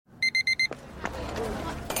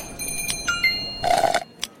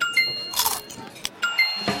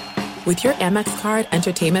With your Amex card,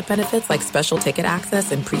 entertainment benefits like special ticket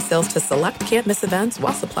access and pre-sales to select can't-miss events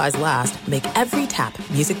while supplies last make every tap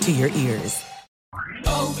music to your ears.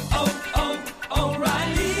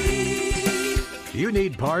 O'Reilly. You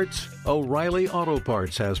need parts? O'Reilly Auto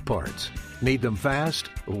Parts has parts. Need them fast?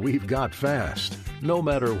 We've got fast. No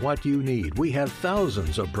matter what you need, we have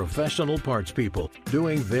thousands of professional parts people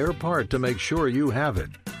doing their part to make sure you have it.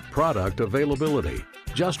 Product availability.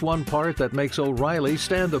 Just one part that makes O'Reilly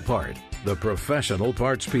stand apart. The professional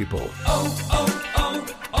parts people.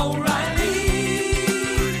 O'Reilly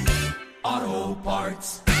Auto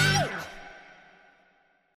Parts.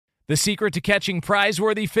 The secret to catching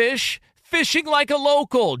prize-worthy fish? Fishing like a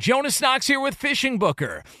local. Jonas Knox here with Fishing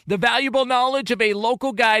Booker. The valuable knowledge of a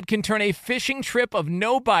local guide can turn a fishing trip of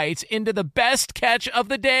no bites into the best catch of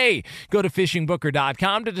the day. Go to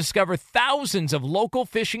fishingbooker.com to discover thousands of local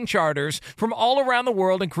fishing charters from all around the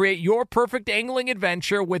world and create your perfect angling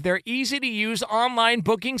adventure with their easy-to-use online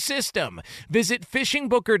booking system. Visit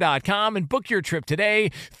fishingbooker.com and book your trip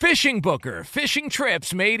today. Fishing Booker. Fishing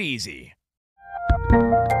trips made easy.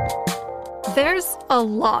 There's a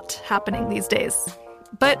lot happening these days,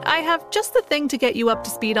 but I have just the thing to get you up to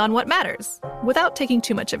speed on what matters without taking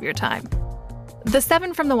too much of your time. The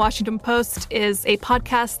 7 from the Washington Post is a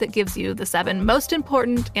podcast that gives you the 7 most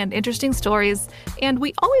important and interesting stories, and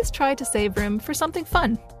we always try to save room for something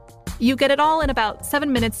fun. You get it all in about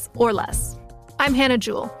 7 minutes or less. I'm Hannah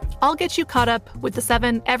Jewell. I'll get you caught up with the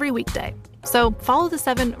 7 every weekday, so follow the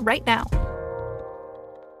 7 right now.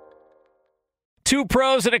 Two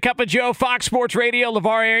pros and a cup of Joe, Fox Sports Radio,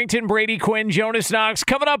 LeVar Arrington, Brady Quinn, Jonas Knox.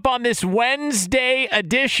 Coming up on this Wednesday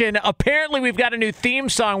edition, apparently we've got a new theme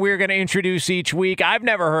song we're going to introduce each week. I've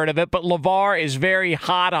never heard of it, but LeVar is very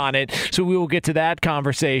hot on it, so we will get to that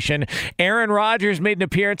conversation. Aaron Rodgers made an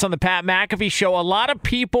appearance on the Pat McAfee Show. A lot of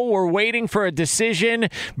people were waiting for a decision.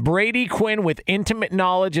 Brady Quinn with intimate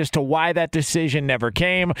knowledge as to why that decision never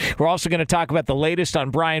came. We're also going to talk about the latest on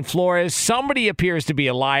Brian Flores. Somebody appears to be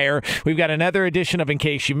a liar. We've got another edition of In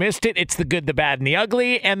Case You Missed It. It's the good, the bad, and the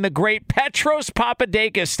ugly, and the great Petros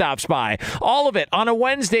Papadakis stops by. All of it on a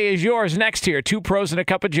Wednesday is yours next here. Two pros and a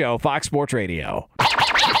cup of Joe, Fox Sports Radio. Now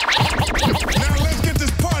let's get this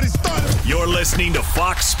party started. You're listening to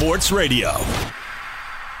Fox Sports Radio.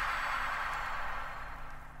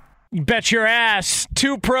 Bet your ass.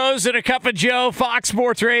 Two pros and a cup of Joe, Fox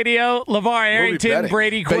Sports Radio. LeVar Arrington,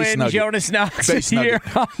 Brady Quinn, Jonas Knox here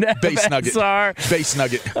on Base nugget. FSR. Base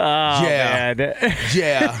nugget. Oh, yeah. Man.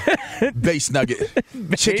 Yeah. Base nugget.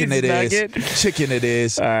 Chicken it nugget. is. Chicken it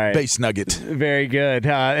is. All right. Base nugget. Very good.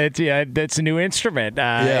 That's a new instrument.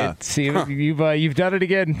 Yeah. See, you've done it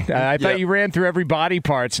again. I thought you ran through every body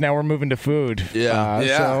parts. Now we're moving to food. Yeah.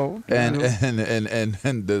 So, and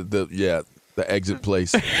the exit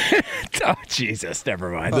place. Oh, Jesus.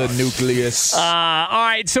 Never mind. The nucleus. All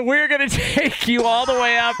right, so we're going to take you all the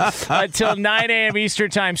way up until 9 a.m.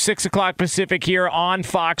 Eastern Time, 6 o'clock Pacific here on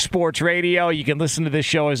Fox Sports Radio. You can listen to this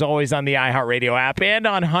show, as always, on the iHeartRadio app and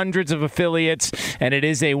on hundreds of affiliates, and it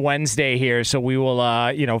is a Wednesday here, so we will,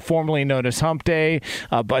 formally notice Hump Day,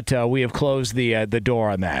 but we have closed the door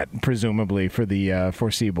on that, presumably for the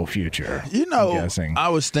foreseeable future. I'm guessing. I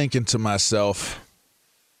was thinking to myself,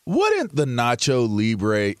 wouldn't the Nacho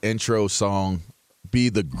Libre intro song be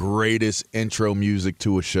the greatest intro music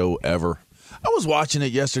to a show ever? I was watching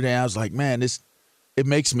it yesterday. I was like, man, it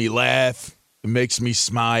makes me laugh. It makes me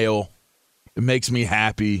smile. It makes me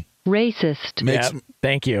happy. Racist.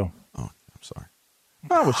 Thank you. Oh, I'm sorry.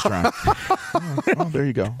 I was trying. Oh, there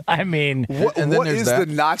you go. I mean, what is the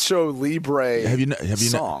Nacho Libre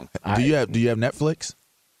song? Do you have Netflix?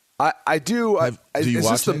 I do. Do you is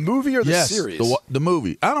watch this the it? movie or the yes, series? The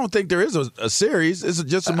movie. I don't think there is a series. It's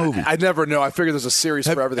just a movie. I never know. I figure there's a series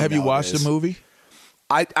for everything. Have you watched the movie?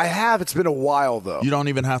 I have. It's been a while, though. You don't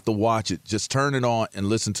even have to watch it. Just turn it on and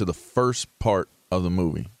listen to the first part of the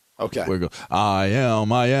movie. Okay. Where it goes, I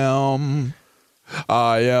am.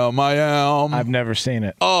 I've never seen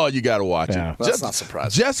it. Oh, you got to watch it. That's not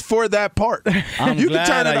surprising. Just for that part. You can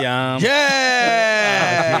turn it on. Yeah.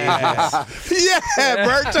 Yeah,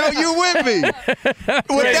 Berto, you with me.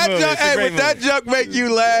 With that joke make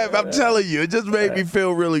you laugh, I'm telling you. It just made me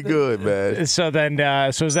feel really good, man. So then,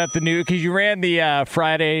 so is that the new, because you ran the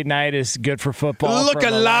Friday night is good for football. Look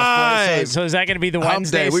alive. So is that going to be the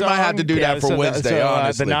Wednesday Hump Day. We song? might have to do that for Wednesday,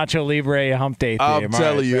 honestly. The Nacho Libre Hump Day theme. I'm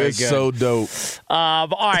telling you, it's good. so dope. All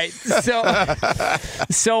right.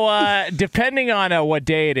 So depending on what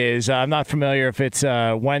day it is, I'm not familiar if it's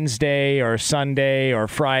Wednesday or Sunday or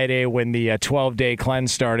Friday when the 12-day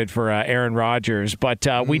cleanse started for Aaron Rodgers. But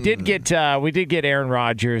we did get Aaron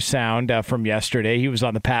Rodgers sound from yesterday. He was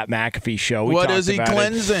on the Pat McAfee show. What is he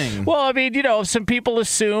cleansing? Well, I mean, some people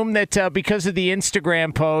assume that because of the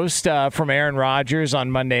Instagram post from Aaron Rodgers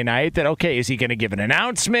on Monday night, that okay, is he going to give an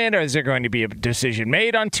announcement, or is there going to be a decision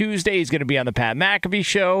made on Tuesday? He's going to be on the Pat McAfee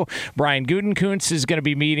show. Brian Gutekunst is going to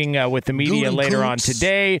be meeting with the media later on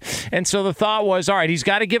today. And so the thought was, all right, he's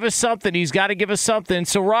got to give us something.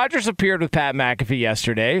 So Rodgers appeared with Pat McAfee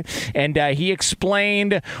yesterday, and he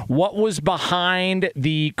explained what was behind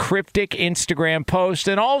the cryptic Instagram post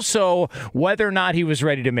and also whether or not he was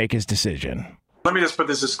ready to make his decision. Let me just put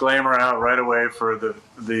this disclaimer out right away for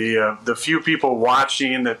the few people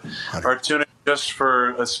watching that are tuning just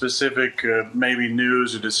for a specific maybe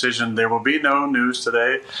news or decision. There will be no news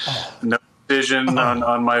today. No decision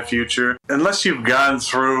on my future. Unless you've gone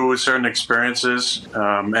through certain experiences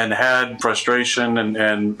and had frustration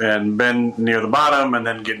and been near the bottom and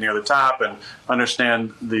then get near the top and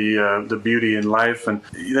understand the beauty in life, and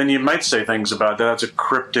then you might say things about that. That's a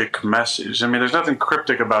cryptic message. I mean, there's nothing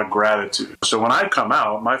cryptic about gratitude. So when I come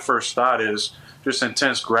out, my first thought is just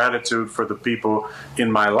intense gratitude for the people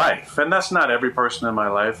in my life. And that's not every person in my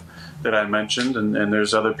life that I mentioned, and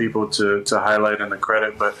there's other people to highlight in the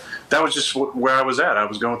credit, but that was just where I was at. I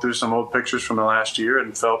was going through some old pictures from the last year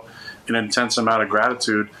and felt an intense amount of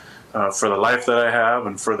gratitude for the life that I have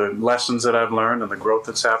and for the lessons that I've learned and the growth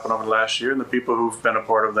that's happened over the last year and the people who've been a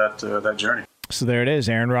part of that journey. So there it is,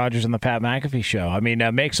 Aaron Rodgers on the Pat McAfee show. I mean,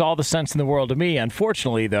 it makes all the sense in the world to me.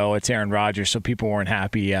 Unfortunately, though, it's Aaron Rodgers, so people weren't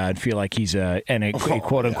happy and feel like he's a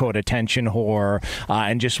quote-unquote attention whore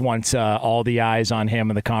and just wants all the eyes on him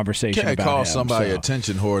and the conversation about him. Can't call somebody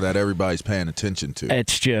attention whore that everybody's paying attention to.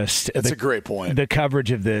 It's just... That's a great point. The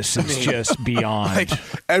coverage of this is just beyond. Like,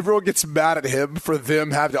 everyone gets mad at him for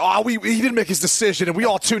them having to, he didn't make his decision, and we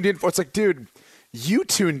all tuned in for it. It's like, dude... You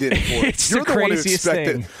tuned in for it. It's You're the one who craziest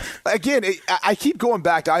expected. Again, I keep going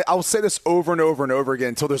back to, I'll say this over and over and over again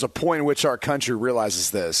until there's a point in which our country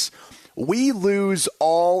realizes this. We lose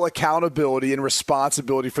all accountability and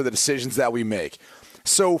responsibility for the decisions that we make.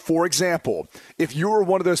 So, for example, if you were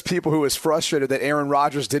one of those people who was frustrated that Aaron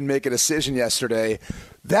Rodgers didn't make a decision yesterday,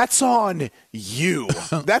 that's on you.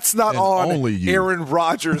 That's not on only you. Aaron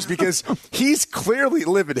Rodgers, because he's clearly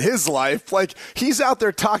living his life. Like, he's out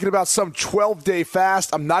there talking about some 12-day fast.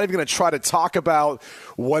 I'm not even going to try to talk about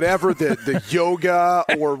whatever the yoga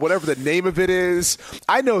or whatever the name of it is.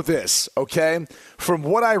 I know this, okay? From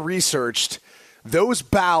what I researched, those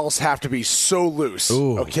bowels have to be so loose,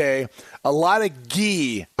 okay? A lot of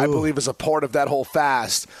ghee, I believe, is a part of that whole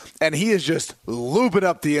fast. And he is just lubing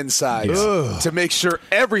up the insides to make sure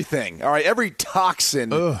everything, all right, every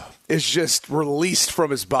toxin is just released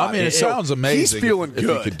from his body. I mean, it sounds amazing. He's feeling good.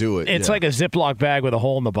 If he could do it. It's like a Ziploc bag with a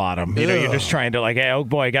hole in the bottom. You know, you're just trying to hey, oh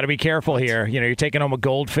boy, got to be careful here. You know, you're taking home a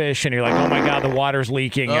goldfish and you're like, oh my God, the water's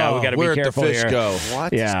leaking. We got to be careful here. Where'd the fish go?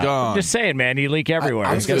 What? Yeah. It's gone. I'm just saying, man, you leak everywhere.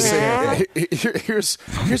 I was going to say,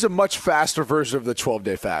 here's a much faster version of the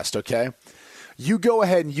 12-day fast, okay? You go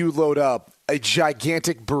ahead and you load up a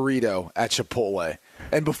gigantic burrito at Chipotle.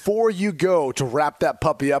 And before you go to wrap that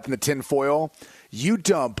puppy up in the tin foil, you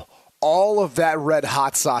dump all of that red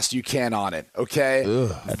hot sauce you can on it, okay?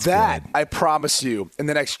 That, I promise you, in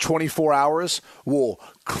the next 24 hours will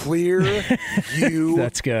clear you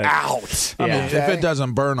That's good. out. I mean, if it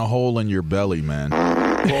doesn't burn a hole in your belly, man.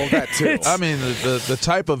 Well, that too. I mean, the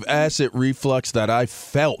type of acid reflux that I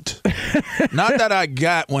felt, not that I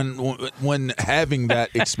got when having that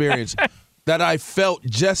experience, that I felt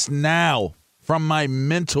just now from my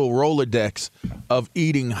mental Rolodex of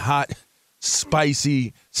eating hot,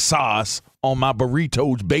 spicy sauce on my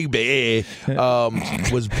burritos, baby,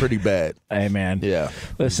 was pretty bad. Hey, man. Yeah.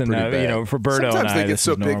 Listen, Roberto and I, sometimes they get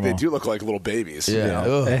so big normal. they do look like little babies. Yeah.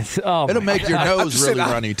 Oh, It'll make your nose just really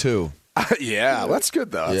saying, runny, too. Yeah, that's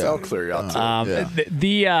good, though. That'll clear you out,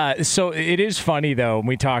 too. So it is funny, though, when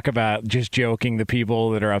we talk about just joking the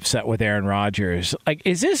people that are upset with Aaron Rodgers. Like,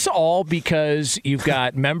 is this all because you've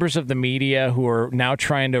got members of the media who are now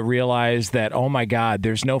trying to realize that, oh, my God,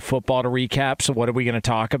 there's no football to recap, so what are we going to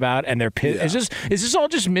talk about? And they're pissed. Yeah. Is this all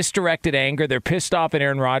just misdirected anger? They're pissed off at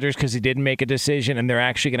Aaron Rodgers because he didn't make a decision, and they're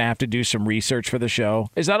actually going to have to do some research for the show?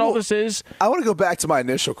 Is that all this is? I want to go back to my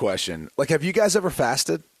initial question. Like, have you guys ever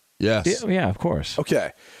fasted? Yes. Yeah, of course.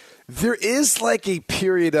 Okay. There is like a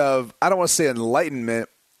period of, I don't want to say enlightenment,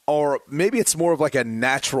 or maybe it's more of like a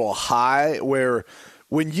natural high where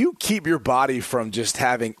when you keep your body from just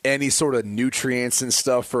having any sort of nutrients and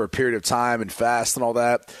stuff for a period of time and fast and all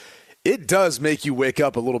that, it does make you wake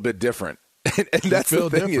up a little bit different. And that's the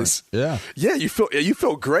thing is, you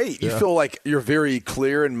feel great. You feel like you're very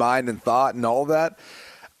clear in mind and thought and all that.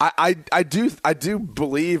 I do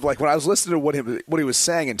believe, like, when I was listening to what he was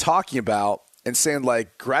saying and talking about and saying,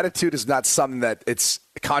 like, gratitude is not something that it's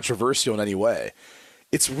controversial in any way.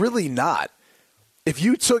 It's really not. If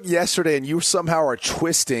you took yesterday and you somehow are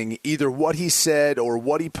twisting either what he said or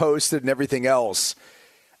what he posted and everything else,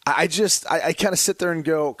 I kind of sit there and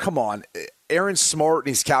go, come on, Aaron's smart and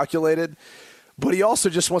he's calculated, but he also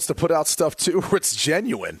just wants to put out stuff too where it's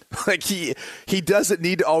genuine. Like he doesn't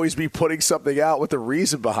need to always be putting something out with a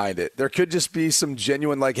reason behind it. There could just be some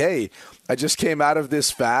genuine, like, hey, I just came out of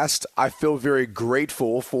this fast. I feel very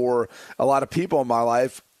grateful for a lot of people in my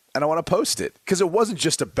life, and I want to post it. Because it wasn't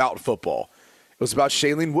just about football. It was about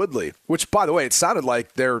Shailene Woodley, which, by the way, it sounded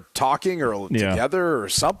like they're talking or together or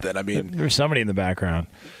something. I mean, there's somebody in the background.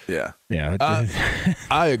 Yeah.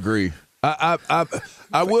 I agree. I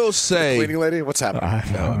will say, cleaning lady, what's happening?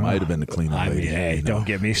 It might have been the cleaning lady. Hey, don't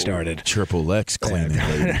get me started. Triple X cleaning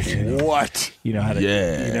lady. What? You know how to?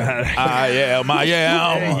 Yeah. You know how to, I am.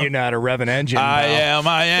 You know how to rev an engine. I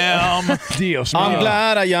am. Dios mío. I'm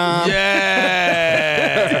glad I am.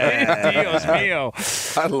 Yeah. Dios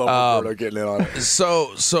mío. I love Roberto getting in on it.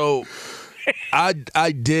 So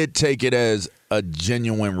I did take it as a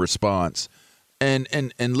genuine response, and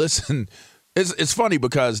listen, it's funny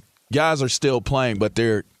because guys are still playing, but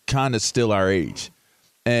they're kind of still our age,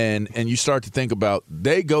 and you start to think about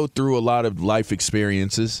they go through a lot of life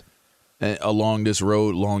experiences along this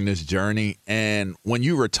road, along this journey, and when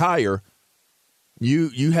you retire,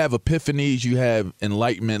 you have epiphanies, you have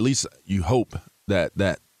enlightenment. At least you hope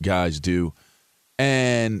that guys do,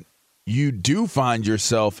 and you do find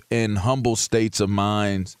yourself in humble states of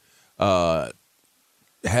mind, having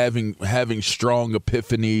strong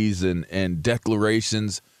epiphanies and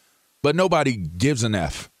declarations, but nobody gives an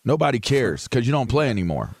F. Nobody cares because you don't play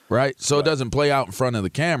anymore, right? So it doesn't play out in front of the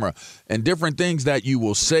camera. And different things that you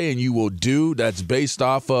will say and you will do that's based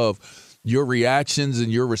off of your reactions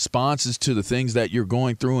and your responses to the things that you're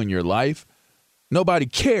going through in your life, nobody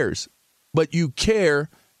cares. But you care,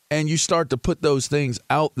 and you start to put those things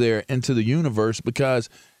out there into the universe because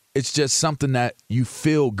it's just something that you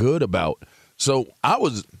feel good about. So I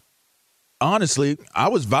was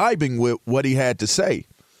vibing with what he had to say.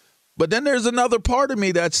 But then there's another part of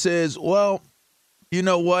me that says, well, you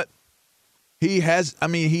know what? He has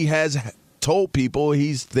told people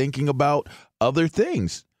he's thinking about other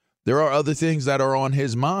things. There are other things that are on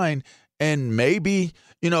his mind. And maybe,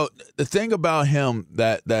 the thing about him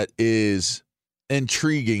that is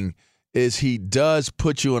intriguing is he does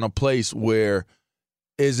put you in a place where,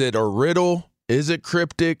 is it a riddle? Is it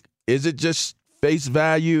cryptic? Is it just face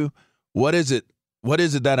value? What is it? What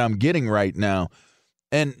is it that I'm getting right now?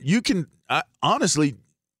 And you can honestly,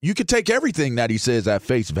 you could take everything that he says at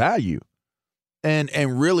face value, and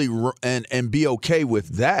really and be okay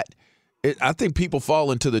with that. I think people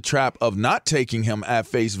fall into the trap of not taking him at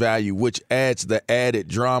face value, which adds the added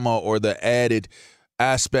drama or the added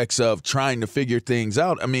aspects of trying to figure things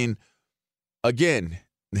out. I mean, again,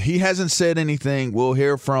 he hasn't said anything. We'll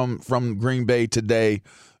hear from Green Bay today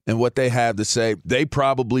and what they have to say. They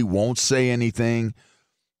probably won't say anything.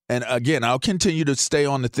 And again, I'll continue to stay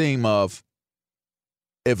on the theme of,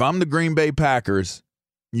 if I'm the Green Bay Packers,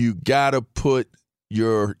 you got to put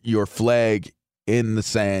your flag in the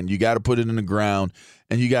sand. You got to put it in the ground,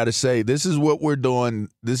 and you got to say, this is what we're doing.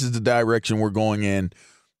 This is the direction we're going in.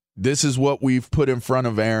 This is what we've put in front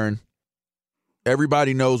of Aaron.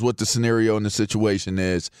 Everybody knows what the scenario and the situation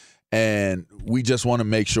is, and we just want to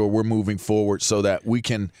make sure we're moving forward so that we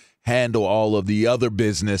can handle all of the other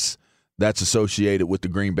business that's associated with the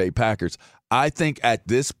Green Bay Packers. I think at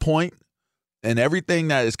this point, and everything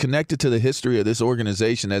that is connected to the history of this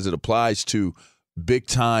organization as it applies to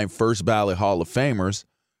big-time first-ballot Hall of Famers,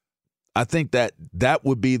 I think that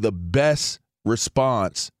would be the best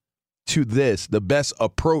response to this, the best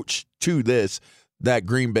approach to this that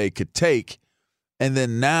Green Bay could take. And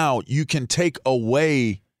then now you can take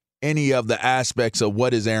away any of the aspects of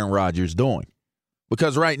what is Aaron Rodgers doing.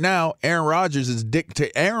 Because right now, Aaron Rodgers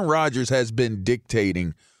has been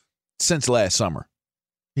dictating since last summer.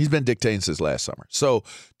 He's been dictating since last summer. So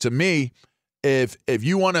to me, if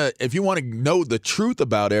you want to know the truth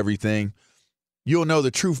about everything, you'll know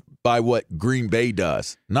the truth by what Green Bay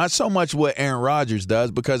does, not so much what Aaron Rodgers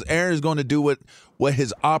does, because Aaron is going to do what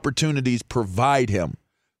his opportunities provide him.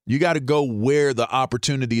 You got to go where the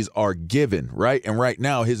opportunities are given, right? And right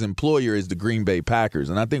now, his employer is the Green Bay Packers.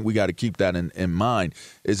 And I think we got to keep that in mind,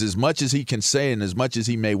 is as much as he can say and as much as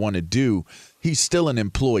he may want to do, he's still an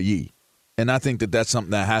employee. And I think that that's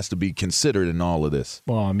something that has to be considered in all of this.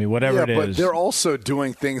 Well, I mean, whatever it is. But they're also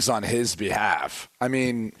doing things on his behalf. I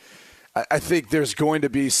mean, I think there's going to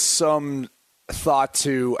be some thought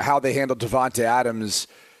to how they handle Davante Adams.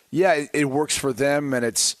 Yeah, it works for them and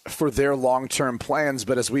it's for their long-term plans.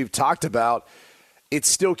 But as we've talked about, it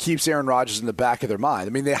still keeps Aaron Rodgers in the back of their mind. I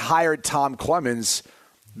mean, they hired Tom Clemens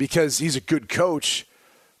because he's a good coach,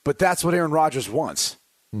 but that's what Aaron Rodgers wants.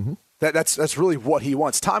 Mm-hmm. That's really what he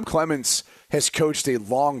wants. Tom Clemens has coached a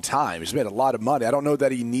long time. He's made a lot of money. I don't know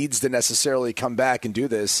that he needs to necessarily come back and do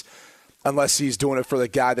this unless he's doing it for the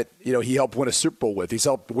guy that he helped win a Super Bowl with. He's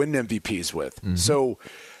helped win MVPs with. Mm-hmm. So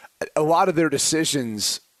a lot of their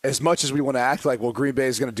decisions, as much as we want to act like, well, Green Bay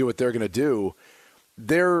is going to do what they're going to do,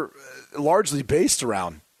 they're largely based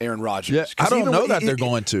around Aaron Rodgers. Yeah, I don't know that they're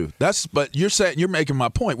going to. But you're making my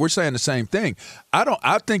point. We're saying the same thing.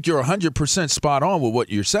 I think you're 100% spot on with what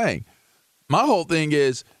you're saying. My whole thing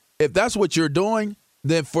is, if that's what you're doing,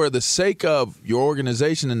 then for the sake of your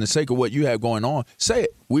organization and the sake of what you have going on, say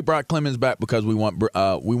it. We brought Clemens back because we want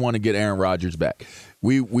to get Aaron Rodgers back.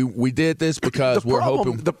 We did this because we're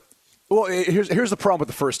hoping. Well, here's the problem with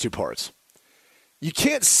the first two parts. You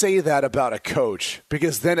can't say that about a coach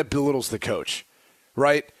because then it belittles the coach,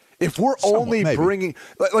 right? If we're only bringing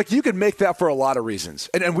 – like you can make that for a lot of reasons.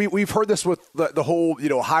 And we've heard this with the whole,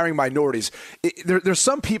 hiring minorities. There's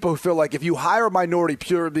some people who feel like if you hire a minority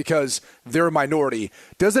purely because they're a minority,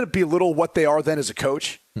 doesn't it belittle what they are then as a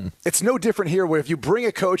coach? It's no different here where if you bring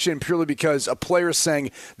a coach in purely because a player is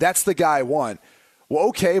saying, that's the guy I want. Well,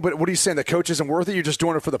 okay, but what are you saying? The coach isn't worth it? You're just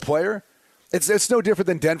doing it for the player? It's no different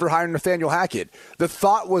than Denver hiring Nathaniel Hackett. The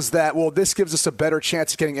thought was that, well, this gives us a better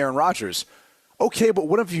chance of getting Aaron Rodgers. Okay, but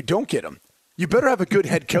what if you don't get him? You better have a good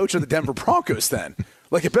head coach of the Denver Broncos then.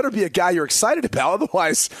 Like, it better be a guy you're excited about.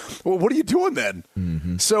 Otherwise, well, what are you doing then?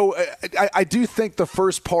 Mm-hmm. So I do think the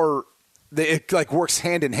first part, it works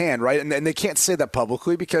hand in hand, right? And they can't say that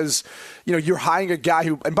publicly because, you're hiring a guy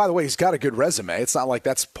who, and by the way, he's got a good resume. It's not like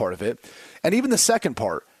that's part of it. And even the second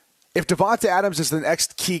part, if Davante Adams is the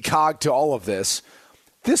next key cog to all of this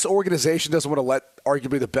organization doesn't want to let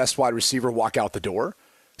arguably the best wide receiver walk out the door.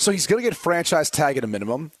 So he's going to get franchise tag at a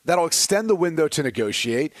minimum. That'll extend the window to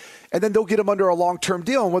negotiate. And then they'll get him under a long-term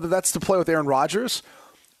deal, and whether that's to play with Aaron Rodgers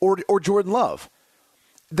or Jordan Love.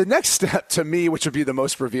 The next step to me, which would be the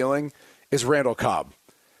most revealing, is Randall Cobb.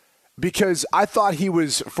 Because I thought he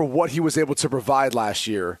was, for what he was able to provide last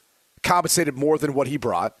year, compensated more than what he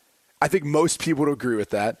brought. I think most people would agree with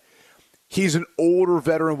that. He's an older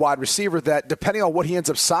veteran wide receiver that, depending on what he ends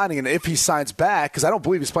up signing and if he signs back, because I don't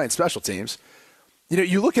believe he's playing special teams,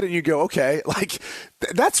 you look at it and you go, okay,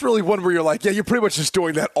 that's really one where you're like, yeah, you're pretty much just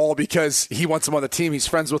doing that all because he wants him on the team, he's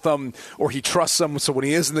friends with them, or he trusts them, so when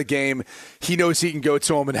he is in the game, he knows he can go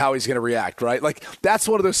to him and how he's going to react, right? That's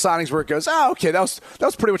one of those signings where it goes, okay, that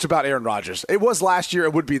was pretty much about Aaron Rodgers. It was last year,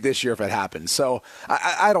 it would be this year if it happened. So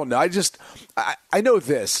I don't know. I know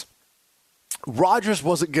this. Rodgers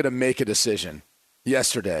wasn't going to make a decision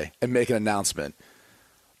yesterday and make an announcement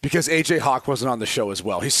because A.J. Hawk wasn't on the show as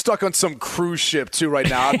well. He's stuck on some cruise ship, too, right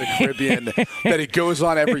now in the Caribbean that he goes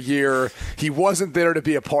on every year. He wasn't there to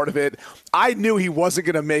be a part of it. I knew he wasn't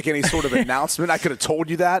going to make any sort of announcement. I could have told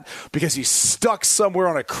you that because he's stuck somewhere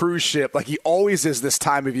on a cruise ship like he always is this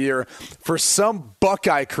time of year for some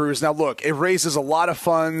Buckeye cruise. Now, look, it raises a lot of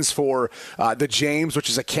funds for the James, which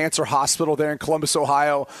is a cancer hospital there in Columbus,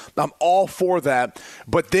 Ohio. I'm all for that.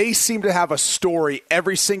 But they seem to have a story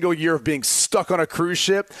every single year of being stuck on a cruise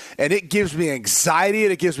ship. And it gives me anxiety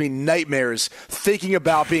and it gives me nightmares thinking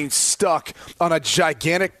about being stuck on a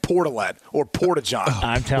gigantic portalet or porta-john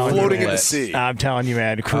floating in the sea. I'm telling you,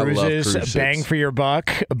 man, cruises, bang for your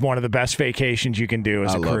buck, one of the best vacations you can do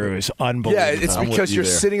as a cruise. Unbelievable. Yeah, it's because you're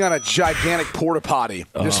sitting on a gigantic porta potty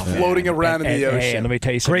just floating around in the ocean. Hey, and let me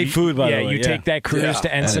tell you something. Great food, by the way. You take that cruise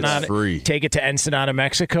to Ensenada, take it to Ensenada,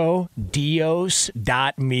 Mexico, Dios.mio,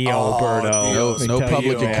 Berto. No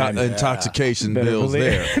public intoxication bills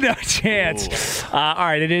there. No chance. All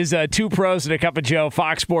right, it is Two Pros and a Cup of Joe,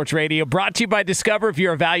 Fox Sports Radio, brought to you by Discover. If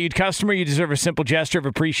you're a valued customer, you deserve a simple gesture of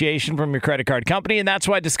appreciation from your credit card company, and that's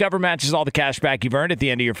why Discover matches all the cash back you've earned at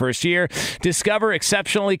the end of your first year. Discover,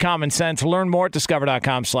 exceptionally common sense. Learn more at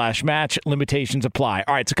discover.com/match. Limitations apply.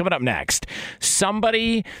 All right, so coming up next,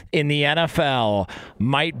 somebody in the NFL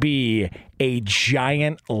might be a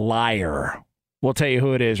giant liar. We'll tell you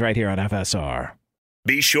who it is right here on FSR.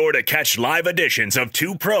 Be sure to catch live editions of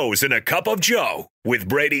Two Pros and a Cup of Joe with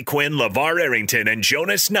Brady Quinn, LeVar Arrington, and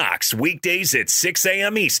Jonas Knox weekdays at 6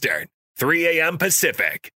 a.m. Eastern, 3 a.m.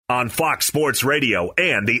 Pacific on Fox Sports Radio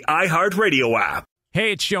and the iHeartRadio app.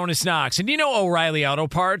 Hey, it's Jonas Knox, and you know O'Reilly Auto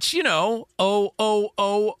Parts, you know,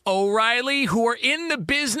 O'Reilly, who are in the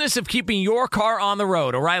business of keeping your car on the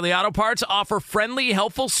road. O'Reilly Auto Parts offer friendly,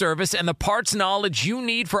 helpful service and the parts knowledge you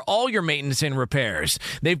need for all your maintenance and repairs.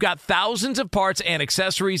 They've got thousands of parts and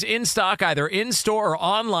accessories in stock, either in-store or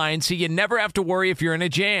online, so you never have to worry if you're in a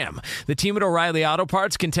jam. The team at O'Reilly Auto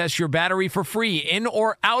Parts can test your battery for free, in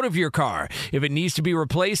or out of your car. If it needs to be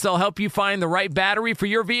replaced, they'll help you find the right battery for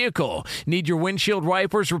your vehicle. Need your windshield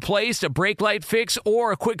wipers replaced, a brake light fix,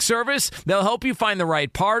 or a quick service? They'll help you find the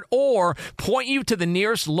right part or point you to the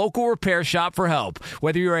nearest local repair shop for help.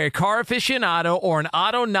 Whether you're a car aficionado or an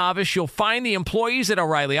auto novice, you'll find the employees at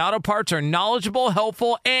O'Reilly Auto Parts are knowledgeable,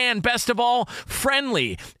 helpful, and best of all,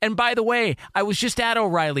 friendly. And by the way, I was just at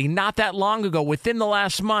O'Reilly not that long ago, within the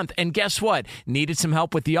last month, and guess what? Needed some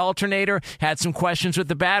help with the alternator, had some questions with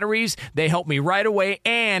the batteries. They helped me right away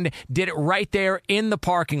and did it right there in the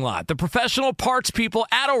parking lot. The professional parts people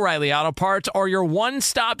at O'Reilly Auto Parts are your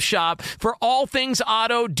one-stop shop for all things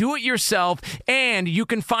auto, do-it-yourself, and you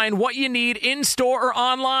can find what you need in-store or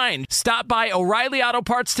online. Stop by O'Reilly Auto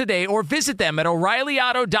Parts today or visit them at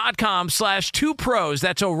O'ReillyAuto.com/2pros.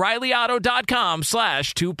 That's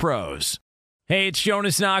O'ReillyAuto.com/2pros. Hey, it's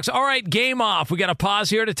Jonas Knox. All right, game off. We got to pause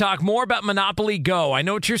here to talk more about Monopoly Go. I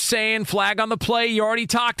know what you're saying, flag on the play. You already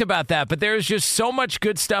talked about that, but there's just so much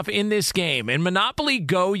good stuff in this game. In Monopoly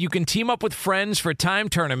Go, you can team up with friends for time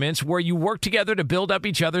tournaments where you work together to build up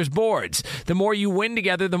each other's boards. The more you win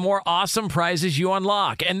together, the more awesome prizes you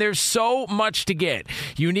unlock. And there's so much to get.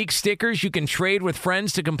 Unique stickers you can trade with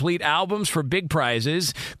friends to complete albums for big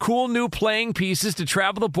prizes. Cool new playing pieces to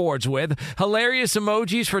travel the boards with. Hilarious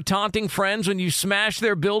emojis for taunting friends when you smash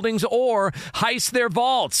their buildings or heist their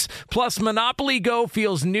vaults. Plus, Monopoly Go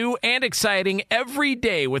feels new and exciting every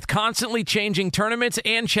day with constantly changing tournaments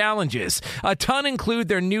and challenges. A ton include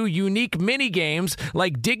their new unique mini games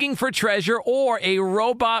like digging for treasure or a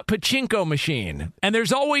robot pachinko machine. And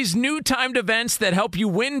there's always new timed events that help you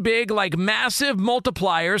win big, like massive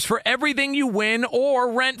multipliers for everything you win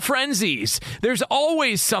or rent frenzies. There's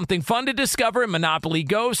always something fun to discover in Monopoly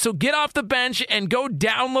Go, so get off the bench and go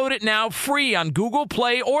download it now free on Google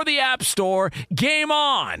Play or the App Store. Game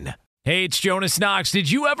on! Hey, it's Jonas Knox.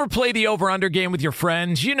 Did you ever play the over-under game with your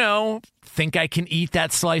friends? You know, think I can eat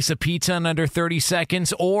that slice of pizza in under 30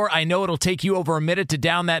 seconds, or I know it'll take you over a minute to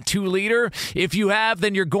down that 2-liter. If you have,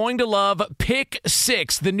 then you're going to love Pick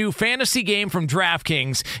 6, the new fantasy game from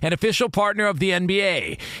DraftKings, an official partner of the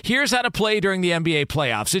NBA. Here's how to play during the NBA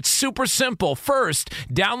playoffs. It's super simple. First,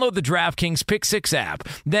 download the DraftKings Pick 6 app.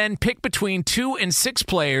 Then pick between 2 and 6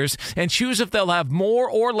 players and choose if they'll have more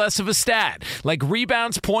or less of a stat, like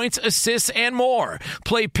rebounds, points, assists, and more.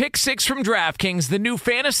 Play Pick 6 from DraftKings, the new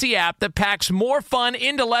fantasy app that packs more fun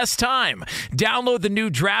into less time. Download the new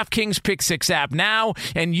DraftKings Pick 6 app now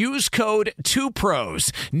and use code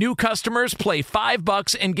 2pros. New customers play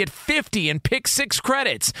 $5 and get 50 in Pick 6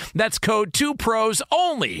 credits. That's code 2pros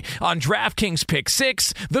only on DraftKings Pick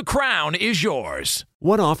 6. The crown is yours.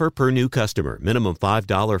 One offer per new customer. Minimum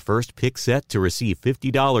 $5 first pick set to receive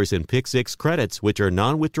 $50 in Pick 6 credits, which are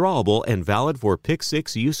non-withdrawable and valid for Pick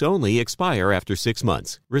 6 use only. Expire after 6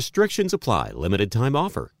 months. Restrictions apply. Limited time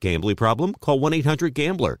offer. Gambling problem? Call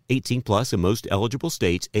 1-800-GAMBLER. 18 plus in most eligible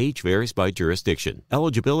states. Age varies by jurisdiction.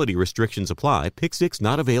 Eligibility restrictions apply. Pick 6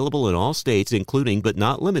 not available in all states, including but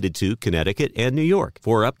not limited to Connecticut and New York.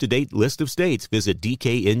 For up-to-date list of states, visit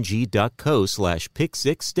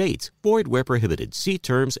dkng.co/pick6states. Void where prohibited. See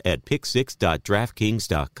terms at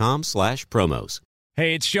pick6.draftkings.com/promos.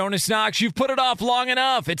 Hey, it's Jonas Knox. You've put it off long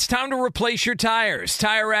enough. It's time to replace your tires.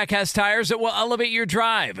 Tire Rack has tires that will elevate your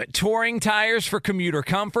drive. Touring tires for commuter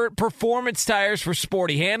comfort, performance tires for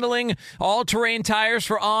sporty handling, all-terrain tires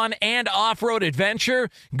for on- and off-road adventure.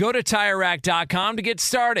 Go to TireRack.com to get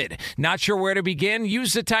started. Not sure where to begin?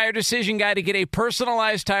 Use the Tire Decision Guide to get a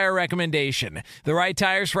personalized tire recommendation. The right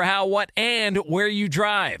tires for how, what, and where you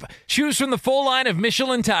drive. Choose from the full line of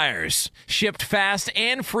Michelin tires. Shipped fast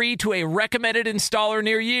and free to a recommended installer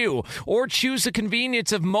near you, or choose the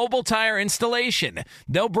convenience of mobile tire installation.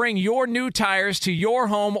 They'll bring your new tires to your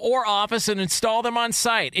home or office and install them on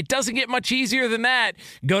site. It doesn't get much easier than that.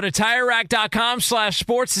 Go to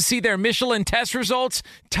TireRack.com/sports to see their Michelin test results,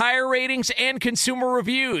 tire ratings, and consumer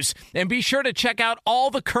reviews. And be sure to check out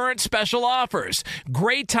all the current special offers.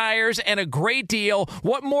 Great tires and a great deal.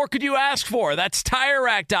 What more could you ask for? That's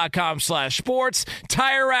TireRack.com/sports.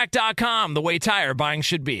 TireRack.com, the way tire buying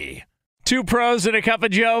should be. Two pros and a cup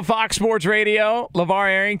of Joe, Fox Sports Radio. LeVar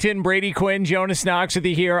Arrington, Brady Quinn, Jonas Knox with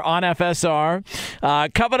you here on FSR.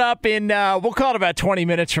 Coming up in, we'll call it about 20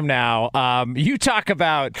 minutes from now. You talk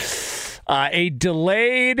about a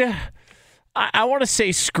delayed, I want to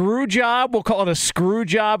say screw job. We'll call it a screw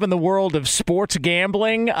job in the world of sports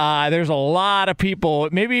gambling. There's a lot of people,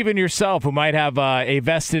 maybe even yourself, who might have a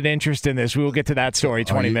vested interest in this. We will get to that story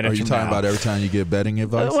 20 minutes from now. Are you talking about every time you get betting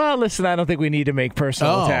advice? Well, listen, I don't think we need to make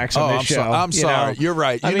personal attacks on this show. I'm sorry. You're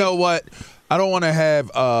right. You know what? I don't want to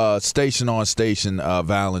have station-on-station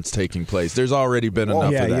violence taking place. There's already been enough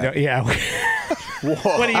of that.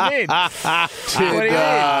 What do you mean? What do you mean?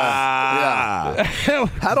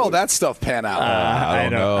 How'd all that stuff pan out? I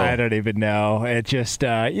don't know. I don't even know. It just,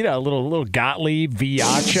 a little Gottlieb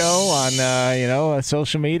Viacho on,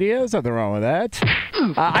 social media. There's nothing wrong with that.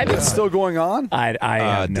 It's still going on? I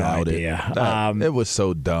have no idea. It was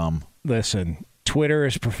so dumb. Listen. Twitter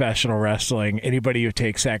is professional wrestling. Anybody who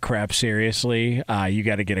takes that crap seriously, you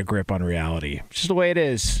got to get a grip on reality. It's just the way it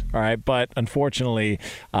is, all right? But unfortunately,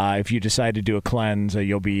 if you decide to do a cleanse,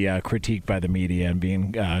 you'll be critiqued by the media and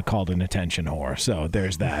being called an attention whore. So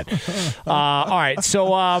there's that. All right, so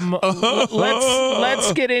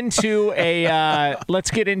let's get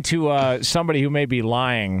into somebody who may be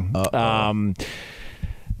lying.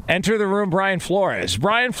 Enter the room, Brian Flores.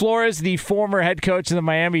 Brian Flores, the former head coach of the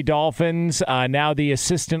Miami Dolphins, now the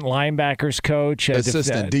assistant linebackers coach.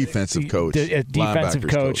 Defensive coach. Defensive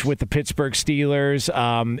coach with the Pittsburgh Steelers.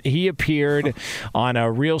 He appeared on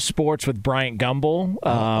Real Sports with Bryant Gumbel.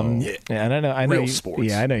 And I know Real Sports.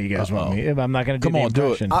 Yeah, I know you guys want me. I'm not going to do the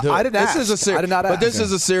impression. I didn't ask. I did not ask. But this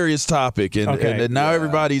is a serious topic, and now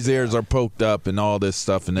everybody's ears are poked up and all this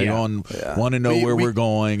stuff, and they want to know where we're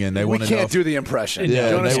going, and they want to know. We can't do the impression.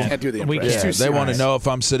 Yeah, can't do the impression. They want to know if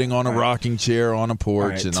I'm sitting on a rocking chair on a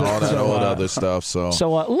porch and all that old other stuff. So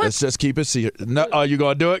let's just keep it secret. No, are you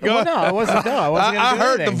going to do it? Go. Well, no, I wasn't. No, I wasn't. I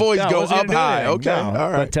heard the voice go up high. Okay,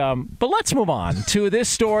 all right. But let's move on to this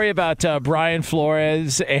story about Brian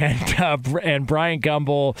Flores and Bryant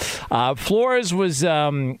Gumbel. Flores was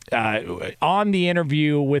on the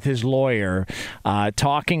interview with his lawyer,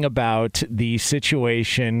 talking about the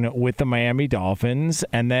situation with the Miami Dolphins,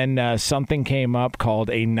 and then something came up called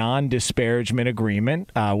a non-disparagement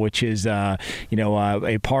agreement, which is a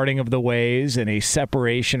parting of the ways and a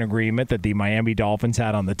separation agreement that the Miami Dolphins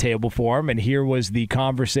had on the table for him. And here was the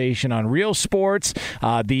conversation on Real Sports.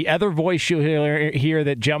 The other voice you'll hear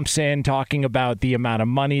that jumps in talking about the amount of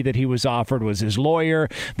money that he was offered was his lawyer.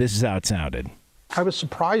 This is how it sounded. I was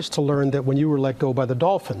surprised to learn that when you were let go by the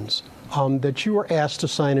Dolphins, that you were asked to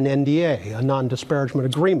sign an NDA, a non-disparagement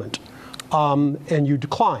agreement. And you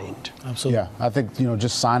declined. Absolutely. Yeah, I think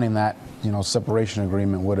just signing that separation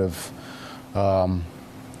agreement would have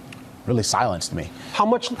really silenced me. How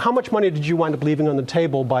much money did you wind up leaving on the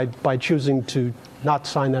table by choosing to not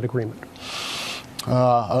sign that agreement?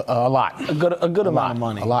 A lot. A good amount of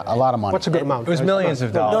money. A lot of money. What's a good amount? It was millions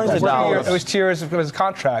of dollars. Millions of dollars. It was 2 years of his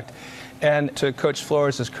contract, and to Coach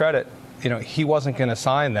Flores' credit, he wasn't going to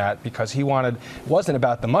sign that because it wasn't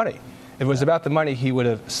about the money. If it was about the money, he would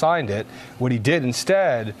have signed it. What he did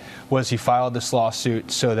instead was he filed this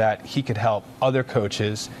lawsuit so that he could help other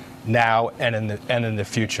coaches now and in the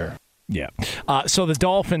future. Yeah. So the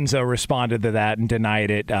Dolphins responded to that and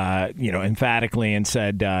denied it, emphatically, and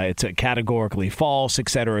said it's categorically false, et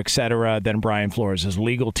cetera, et cetera. Then Brian Flores'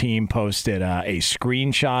 legal team posted a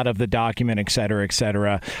screenshot of the document, et cetera, et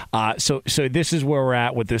cetera. So this is where we're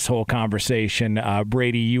at with this whole conversation.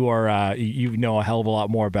 Brady, you know a hell of a lot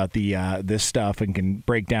more about this stuff and can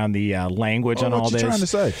break down the language on all this. What are you trying to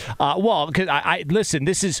say? Well, because I listen,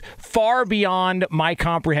 this is far beyond my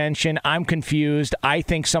comprehension. I'm confused. I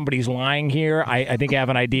think somebody's lying here. I think I have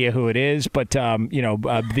an idea who it is, but the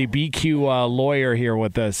BQ lawyer here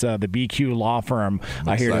with us, the BQ law firm,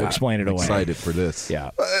 here to explain it away. Excited for this. Yeah,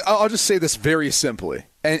 I'll just say this very simply,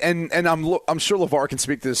 and I'm sure LeVar can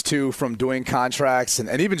speak to this too from doing contracts and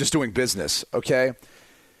even just doing business. Okay,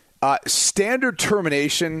 standard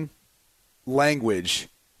termination language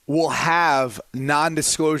will have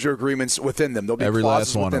non-disclosure agreements within them. There'll be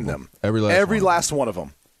clauses within them. Every last one of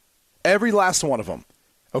them. Every last one of them.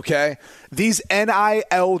 Okay? These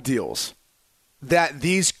NIL deals that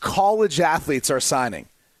these college athletes are signing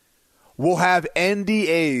will have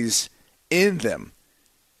NDAs in them,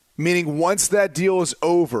 meaning once that deal is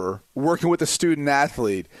over, working with the student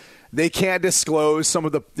athlete, they can't disclose some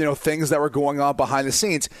of the things that were going on behind the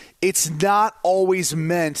scenes. It's not always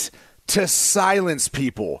meant to silence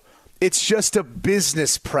people. It's just a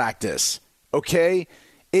business practice, okay?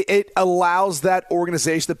 It allows that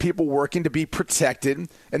organization, the people working, to be protected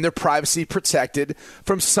and their privacy protected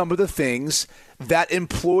from some of the things that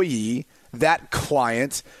employee, that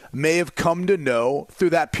client may have come to know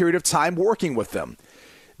through that period of time working with them.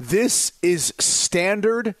 This is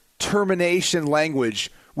standard termination language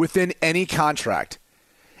within any contract.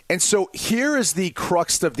 And so here is the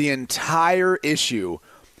crux of the entire issue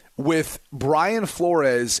with Brian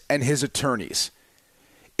Flores and his attorneys.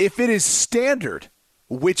 If it is standard,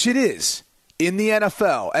 which it is in the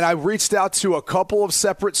NFL, and I reached out to a couple of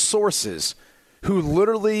separate sources who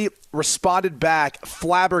literally responded back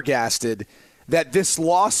flabbergasted that this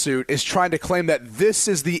lawsuit is trying to claim that this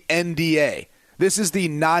is the NDA. This is the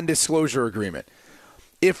non-disclosure agreement.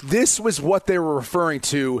 If this was what they were referring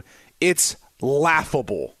to, it's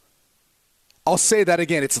laughable. I'll say that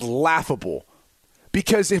again. It's laughable.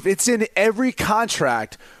 Because if it's in every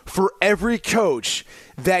contract for every coach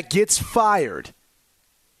that gets fired,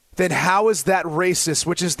 then how is that racist,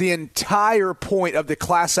 which is the entire point of the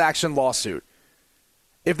class action lawsuit?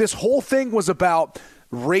 If this whole thing was about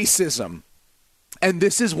racism, and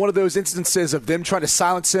this is one of those instances of them trying to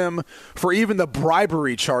silence him for even the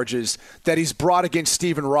bribery charges that he's brought against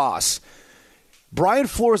Stephen Ross, Brian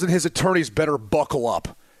Flores and his attorneys better buckle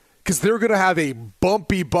up, because they're going to have a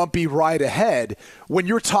bumpy ride ahead when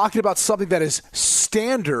you're talking about something that is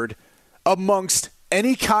standard amongst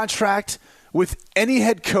any contract with any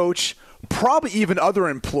head coach, probably even other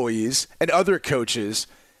employees and other coaches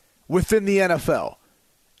within the NFL.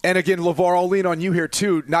 And again, LeVar, I'll lean on you here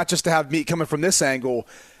too, not just to have me coming from this angle.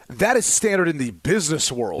 That is standard in the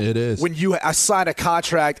business world. It is. When you sign a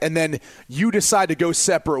contract and then you decide to go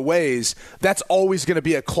separate ways, that's always going to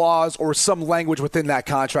be a clause or some language within that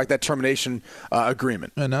contract, that termination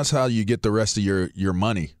agreement. And that's how you get the rest of your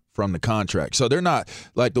money from the contract. So they're not,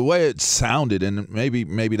 like the way it sounded, and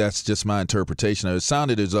maybe that's just my interpretation of it,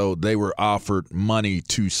 sounded as though they were offered money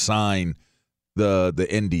to sign the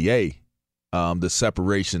NDA, the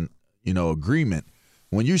separation, agreement.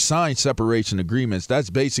 When you sign separation agreements, that's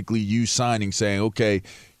basically you signing, saying, okay,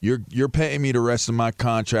 you're paying me the rest of my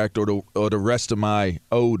contract or the rest of my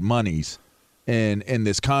owed monies in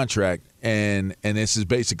this contract, and this is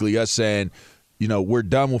basically us saying, we're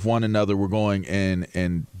done with one another. We're going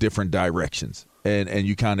in different directions, and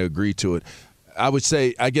you kind of agree to it. I would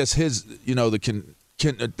say, I guess his,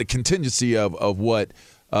 the contingency of what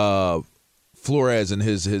Flores and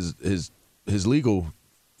his legal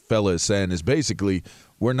fella is saying is basically,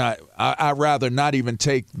 I'd rather not even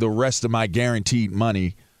take the rest of my guaranteed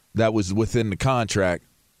money that was within the contract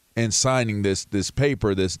and signing this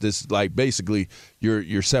paper, this like basically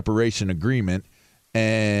your separation agreement,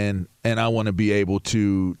 and I want to be able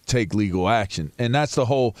to take legal action. And that's the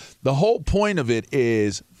whole point of it,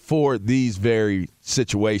 is for these very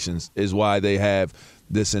situations, is why they have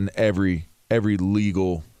this in every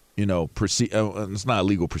legal, it's not a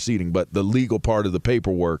legal proceeding, but the legal part of the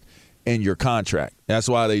paperwork in your contract. That's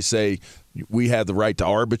why they say we have the right to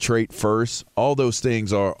arbitrate first. All those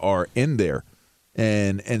things are in there.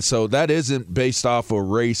 And so that isn't based off of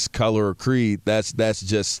race, color, or creed. That's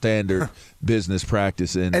just standard business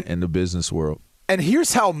practice in the business world. And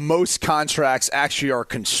here's how most contracts actually are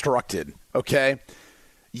constructed, okay?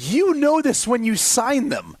 You know this when you sign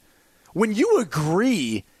them. When you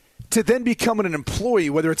agree to then become an employee,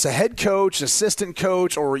 whether it's a head coach, assistant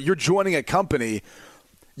coach, or you're joining a company,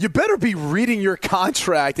 you better be reading your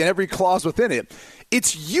contract and every clause within it.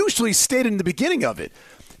 It's usually stated in the beginning of it.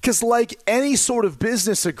 Because like any sort of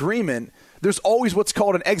business agreement, there's always what's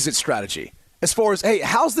called an exit strategy. As far as, hey,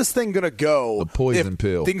 how's this thing going to go? A poison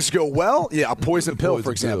pill. Things go well? Yeah, a poison pill,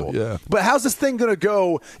 for example. Yeah. But how's this thing going to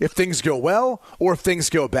go if things go well or if things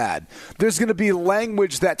go bad? There's going to be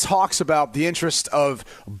language that talks about the interest of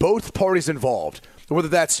both parties involved, whether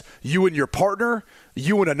that's you and your partner,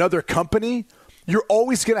 you and another company. You're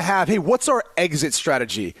always going to have, hey, what's our exit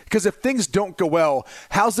strategy? Because if things don't go well,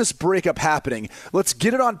 how's this breakup happening? Let's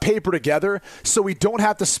get it on paper together so we don't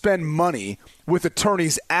have to spend money with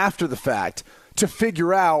attorneys after the fact to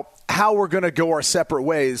figure out how we're going to go our separate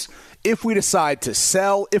ways if we decide to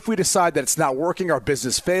sell, if we decide that it's not working, our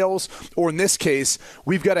business fails, or in this case,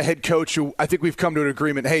 we've got a head coach who I think we've come to an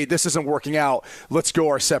agreement, hey, this isn't working out, let's go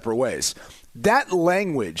our separate ways. That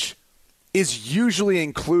language is usually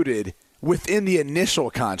included within the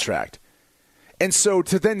initial contract. And so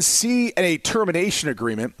to then see a termination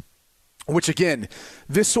agreement, which again,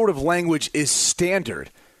 this sort of language is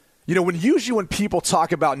standard. When people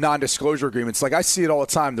talk about non-disclosure agreements, like I see it all the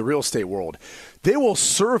time in the real estate world, they will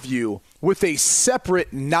serve you with a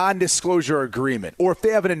separate non-disclosure agreement. Or if they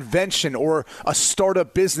have an invention or a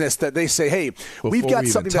startup business that they say, hey, we've got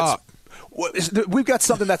something that's we've got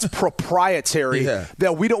something that's proprietary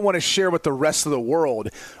that we don't want to share with the rest of the world.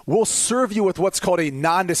 We'll serve you with what's called a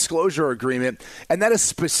non-disclosure agreement, and that is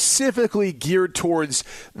specifically geared towards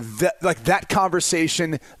that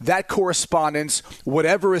conversation, that correspondence,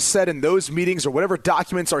 whatever is said in those meetings or whatever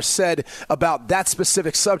documents are said about that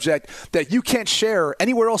specific subject that you can't share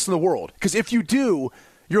anywhere else in the world. Because if you do,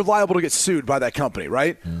 you're liable to get sued by that company,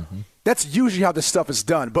 right? Mm-hmm. That's usually how this stuff is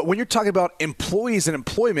done. But when you're talking about employees and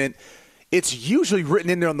employment, it's usually written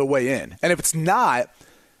in there on the way in. And if it's not,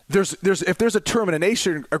 if there's a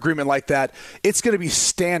termination agreement like that, it's going to be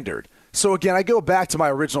standard. So again, I go back to my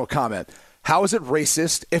original comment. How is it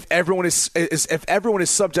racist if everyone is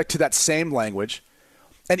subject to that same language?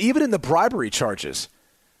 And even in the bribery charges,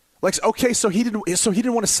 like, okay, so he didn't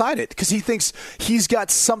want to sign it because he thinks he's got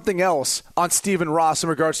something else on Stephen Ross in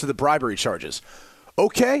regards to the bribery charges.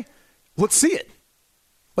 Okay, let's see it.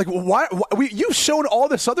 Like, you've shown all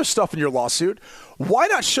this other stuff in your lawsuit. Why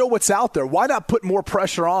not show what's out there? Why not put more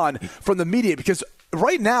pressure on from the media? Because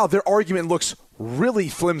right now their argument looks really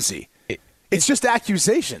flimsy. It's just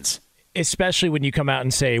accusations. Especially when you come out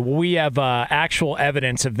and say, well, we have actual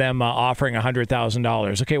evidence of them offering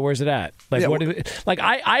 $100,000. Okay, where's it at? Like,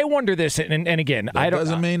 I wonder this, and again, that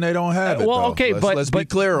doesn't mean they don't have it. Well, though. Okay, let's be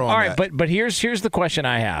clear on that. All right, but here's the question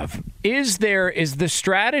I have: is the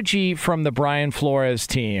strategy from the Brian Flores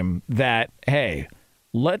team that, hey,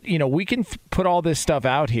 we can put all this stuff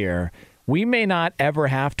out here. We may not ever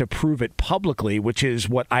have to prove it publicly, which is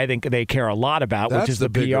what I think they care a lot about, which is the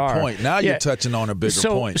bigger PR. Point. Now you're touching on a bigger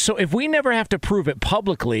point. So if we never have to prove it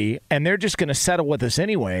publicly, and they're just going to settle with us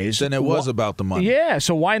anyways, then it was about the money. Yeah.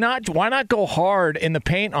 So why not go hard in the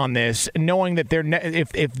paint on this, knowing that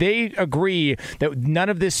if they agree that none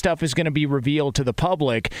of this stuff is going to be revealed to the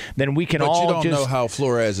public, then we can But all. you don't know how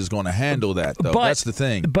Flores is going to handle that, though. That's the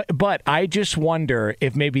thing. But I just wonder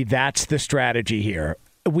if maybe that's the strategy here.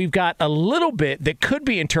 We've got a little bit that could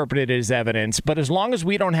be interpreted as evidence, but as long as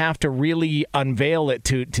we don't have to really unveil it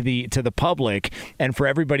to the public and for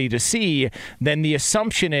everybody to see, then the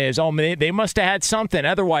assumption is, they must have had something.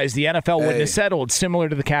 Otherwise, the NFL wouldn't have settled, similar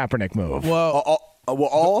to the Kaepernick move. Well,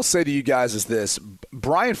 all I'll say to you guys is this.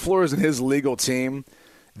 Brian Flores and his legal team,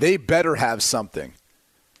 they better have something,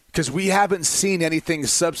 because we haven't seen anything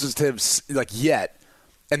substantive yet.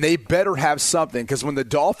 And they better have something, because when the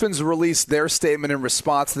Dolphins released their statement in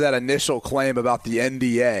response to that initial claim about the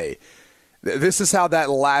NDA, this is how that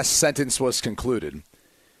last sentence was concluded.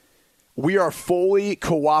 We are fully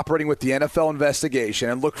cooperating with the NFL investigation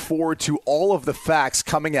and look forward to all of the facts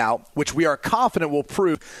coming out, which we are confident will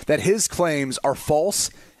prove that his claims are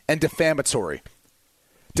false and defamatory.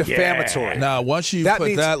 Defamatory. Now, once you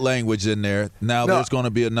put that language in there, there's going to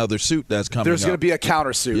be another suit that's coming There's going to be a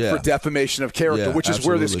countersuit for defamation of character, which is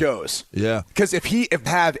where this goes. Yeah. Because if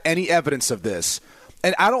have any evidence of this,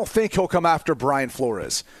 and I don't think he'll come after Brian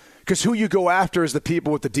Flores, because who you go after is the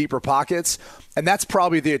people with the deeper pockets, and that's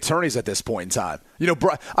probably the attorneys at this point in time.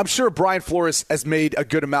 I'm sure Brian Flores has made a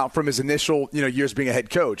good amount from his initial years being a head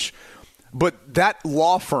coach, but that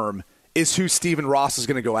law firm is who Stephen Ross is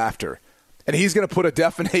going to go after. And he's going to put a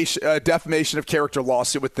defamation of character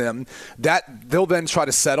lawsuit with them that they'll then try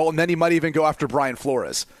to settle, and then he might even go after Brian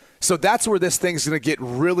Flores. So that's where this thing's going to get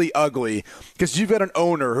really ugly, because you've got an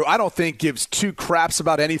owner who I don't think gives two craps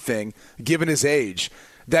about anything, given his age,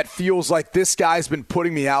 that feels like this guy's been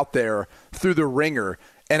putting me out there through the ringer,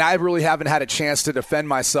 and I really haven't had a chance to defend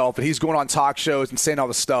myself, and he's going on talk shows and saying all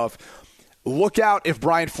this stuff. Look out if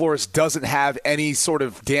Brian Flores doesn't have any sort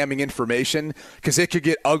of damning information, because it could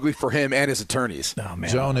get ugly for him and his attorneys. Oh, man.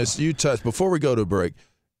 Jonas, before we go to break,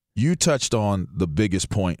 you touched on the biggest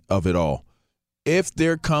point of it all. If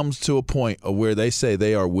there comes to a point of where they say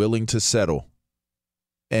they are willing to settle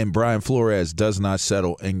and Brian Flores does not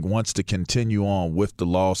settle and wants to continue on with the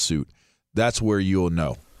lawsuit, that's where you'll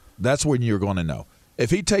know. That's when you're going to know. If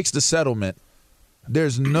he takes the settlement,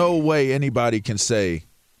 there's no way anybody can say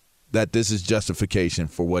that this is justification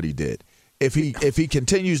for what he did. If he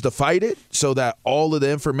continues to fight it, so that all of the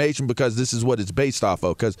information, because this is what it's based off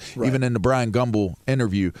of, because even in the Brian Gumbel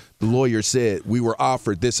interview, the lawyer said we were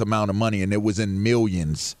offered this amount of money and it was in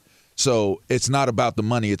millions. So it's not about the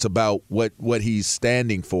money, it's about what he's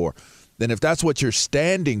standing for. Then if that's what you're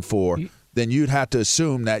standing for, then you'd have to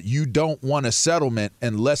assume that you don't want a settlement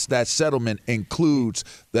unless that settlement includes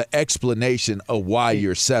the explanation of why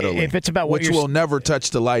you're settling. If it's about what which will never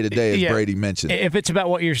touch the light of day, as Brady mentioned. If it's about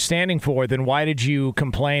what you're standing for, then why did you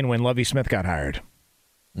complain when Lovie Smith got hired?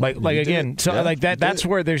 Like again, so yeah, like that's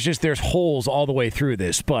where there's holes all the way through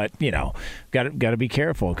this, but got to be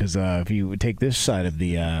careful because if you take this side of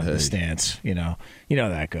the stance, you know how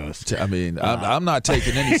that goes. I mean, I'm not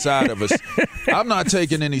taking any side of us. I'm not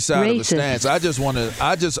taking any side of a stance.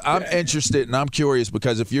 I'm interested and I'm curious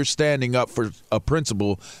because if you're standing up for a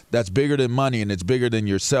principle that's bigger than money and it's bigger than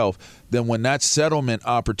yourself, then when that settlement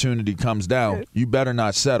opportunity comes down, you better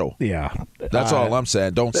not settle. Yeah, that's all I'm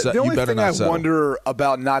saying. Don't settle. The only you better thing not I settle. wonder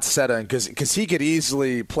about not settling because he could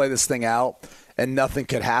easily play this thing out and nothing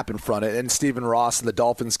could happen from it, and Stephen Ross and the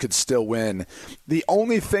Dolphins could still win. The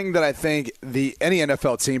only thing that I think any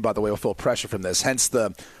NFL team, by the way, will feel pressure from this, hence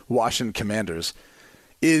the Washington Commanders,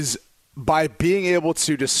 is by being able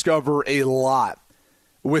to discover a lot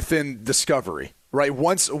within discovery. Right?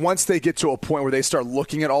 Once they get to a point where they start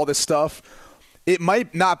looking at all this stuff, it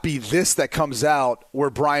might not be this that comes out where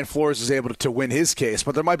Brian Flores is able to win his case,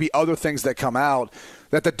 but there might be other things that come out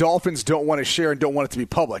that the Dolphins don't want to share and don't want it to be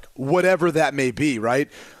public, whatever that may be, right?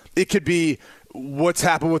 It could be what's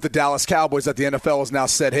happened with the Dallas Cowboys that the NFL has now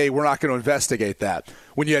said, hey, we're not going to investigate that.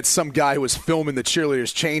 When you had some guy who was filming the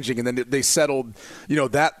cheerleaders changing and then they settled,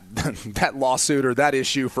 that lawsuit or that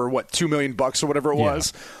issue for $2 million or whatever it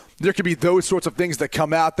was. There could be those sorts of things that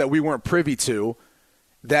come out that we weren't privy to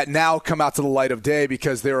that now come out to the light of day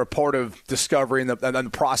because they're a part of discovery and the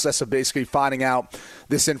process of basically finding out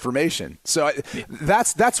this information. So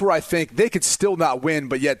that's where I think they could still not win,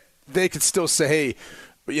 but yet they could still say, hey,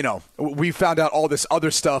 we found out all this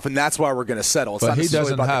other stuff, and that's why we're going to settle. It's but not he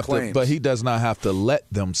necessarily doesn't about have the claims. But he does not have to let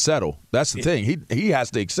them settle. That's the thing. He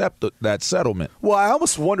has to accept that settlement. Well, I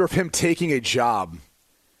almost wonder if him taking a job.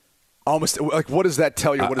 Almost like, what does that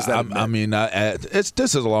tell you? What does that mean? I mean, this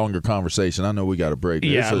is a longer conversation. I know we got a break.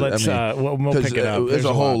 Yeah, we'll pick it up. There's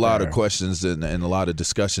a whole lot of questions and a lot of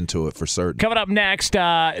discussion to it for certain. Coming up next,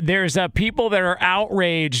 there's people that are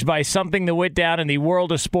outraged by something that went down in the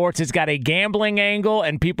world of sports. It's got a gambling angle,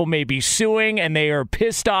 and people may be suing, and they are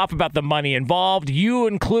pissed off about the money involved, you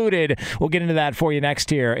included. We'll get into that for you next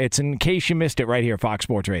here. It's In Case You Missed It right here, Fox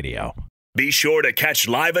Sports Radio. Be sure to catch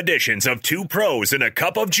live editions of Two Pros and a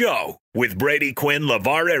Cup of Joe with Brady Quinn,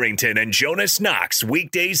 LeVar Arrington, and Jonas Knox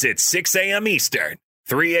weekdays at 6 a.m. Eastern,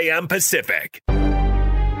 3 a.m. Pacific.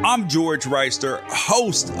 I'm George Reister,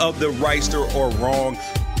 host of the Reister or Wrong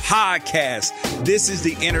podcast. This is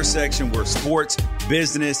the intersection where sports,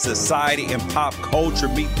 business, society, and pop culture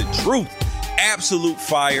meet the truth. Absolute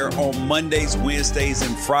fire on Mondays, Wednesdays,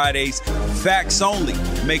 and Fridays. Facts only.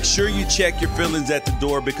 Make sure you check your feelings at the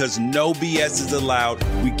door because no BS is allowed.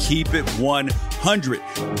 We keep it 100.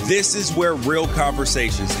 This is where real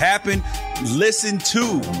conversations happen. Listen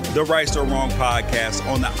to the Right or Wrong podcast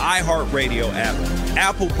on the iHeartRadio app,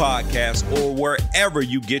 Apple Podcasts, or wherever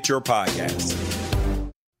you get your podcasts.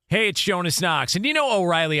 Hey, it's Jonas Knox, and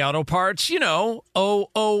O'Reilly Auto Parts,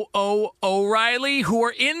 O'Reilly, who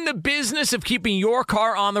are in the business of keeping your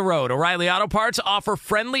car on the road. O'Reilly Auto Parts offer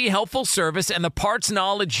friendly, helpful service and the parts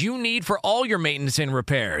knowledge you need for all your maintenance and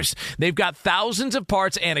repairs. They've got thousands of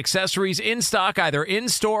parts and accessories in stock, either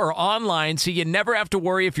in-store or online, so you never have to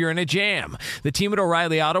worry if you're in a jam. The team at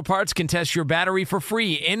O'Reilly Auto Parts can test your battery for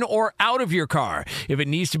free in or out of your car. If it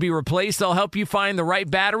needs to be replaced, they'll help you find the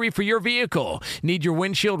right battery for your vehicle. Need your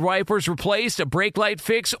windshield wipers replaced, a brake light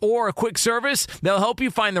fix, or a quick service? They'll help you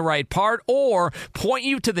find the right part or point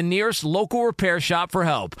you to the nearest local repair shop for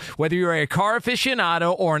help. Whether you're a car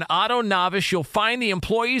aficionado or an auto novice, you'll find the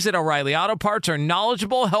employees at O'Reilly Auto Parts are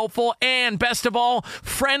knowledgeable, helpful, and best of all,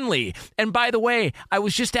 friendly. And by the way, I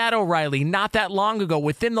was just at O'Reilly not that long ago,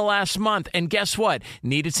 within the last month, and guess what?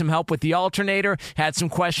 Needed some help with the alternator, had some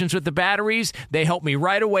questions with the batteries. They helped me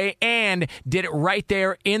right away and did it right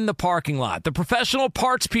there in the parking lot. The professional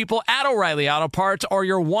parts people at O'Reilly Auto Parts are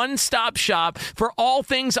your one-stop shop for all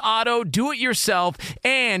things auto, do-it-yourself,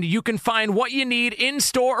 and you can find what you need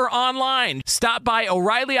in-store or online. Stop by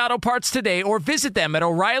O'Reilly Auto Parts today or visit them at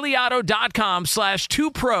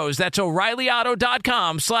O'ReillyAuto.com/2pros. That's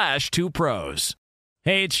O'ReillyAuto.com/2pros.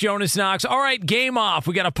 Hey, it's Jonas Knox. All right, game off.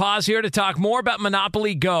 We got to pause here to talk more about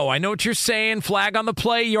Monopoly Go. I know what you're saying, flag on the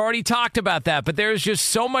play. You already talked about that, but there's just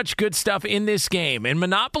so much good stuff in this game. In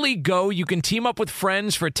Monopoly Go, you can team up with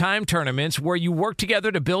friends for time tournaments where you work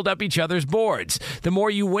together to build up each other's boards. The more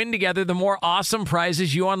you win together, the more awesome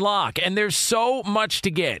prizes you unlock. And there's so much to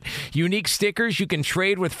get. Unique stickers you can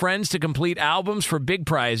trade with friends to complete albums for big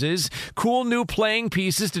prizes. Cool new playing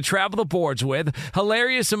pieces to travel the boards with.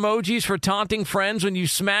 Hilarious emojis for taunting friends when when you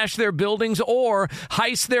smash their buildings or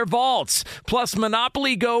heist their vaults. Plus,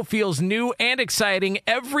 Monopoly Go feels new and exciting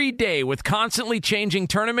every day with constantly changing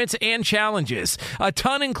tournaments and challenges. A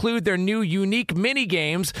ton include their new unique mini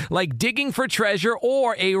games like digging for treasure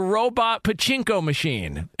or a robot pachinko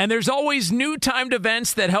machine. And there's always new timed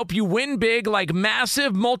events that help you win big, like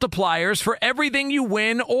massive multipliers for everything you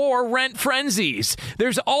win or rent frenzies.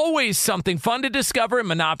 There's always something fun to discover in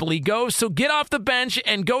Monopoly Go, so get off the bench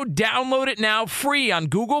and go download it now free on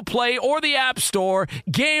Google Play or the App Store.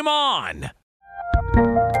 Game on!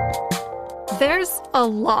 There's a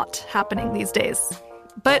lot happening these days,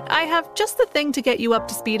 but I have just the thing to get you up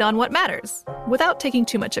to speed on what matters without taking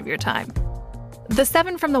too much of your time. The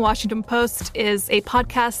 7 from the Washington Post is a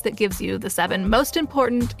podcast that gives you the 7 most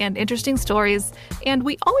important and interesting stories, and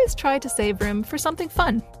we always try to save room for something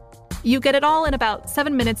fun. You get it all in about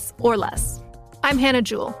 7 minutes or less. I'm Hannah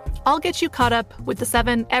Jewell. I'll get you caught up with the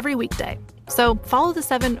 7 every weekday. So follow the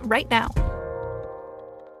 7 right now.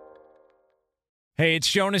 Hey, it's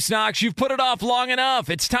Jonas Knox. You've put it off long enough.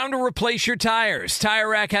 It's time to replace your tires. Tire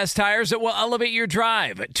Rack has tires that will elevate your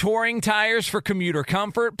drive. Touring tires for commuter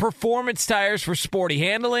comfort, performance tires for sporty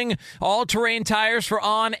handling, all-terrain tires for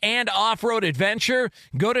on- and off-road adventure.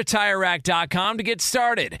 Go to TireRack.com to get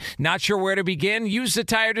started. Not sure where to begin? Use the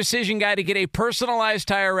Tire Decision Guide to get a personalized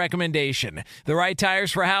tire recommendation. The right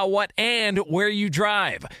tires for how, what, and where you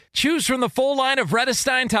drive. Choose from the full line of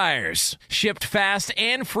Redestein tires. Shipped fast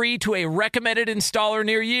and free to a recommended installer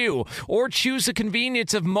near you, or choose the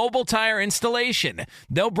convenience of mobile tire installation.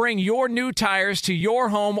 They'll bring your new tires to your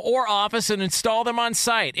home or office and install them on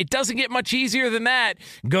site. It doesn't get much easier than that.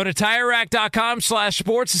 Go to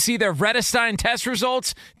TireRack.com/sports to see their Redestein test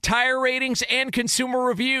results, tire ratings, and consumer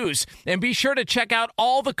reviews. And be sure to check out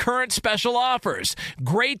all the current special offers.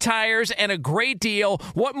 Great tires and a great deal.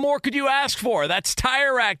 What more could you ask for? That's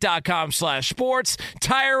TireRack.com/sports.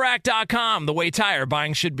 TireRack.com, the way tire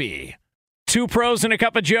buying should be. Two pros and a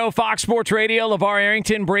cup of Joe, Fox Sports Radio. LeVar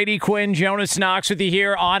Arrington, Brady Quinn, Jonas Knox with you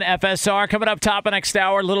here on FSR. Coming up top of next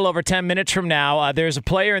hour, a little over 10 minutes from now, there's a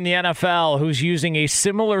player in the NFL who's using a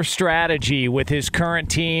similar strategy with his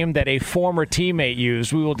current team that a former teammate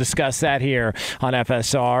used. We will discuss that here on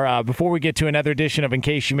FSR. Before we get to another edition of In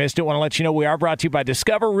Case You Missed It, I want to let you know we are brought to you by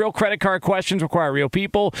Discover. Real credit card questions require real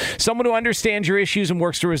people, someone who understands your issues and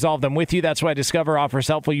works to resolve them with you. That's why Discover offers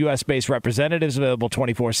helpful U.S.-based representatives available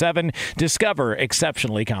 24/7. Discover,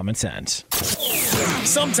 exceptionally common sense.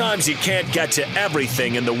 Sometimes you can't get to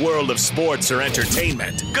everything in the world of sports or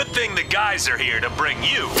entertainment. Good thing the guys are here to bring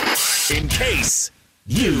you In Case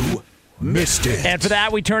You Missed It. And for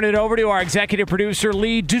that, we turn it over to our executive producer,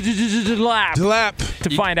 Lee Delap, to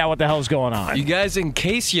find out what the hell's going on. You guys, in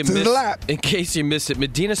case you missed it,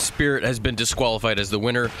 Medina Spirit has been disqualified as the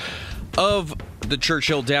winner of the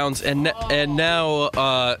Churchill Downs, and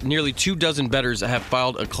now nearly 24 bettors have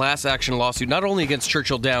filed a class action lawsuit not only against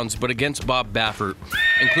Churchill Downs but against Bob Baffert,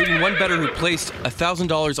 including one bettor who placed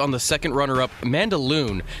 $1,000 on the second runner-up,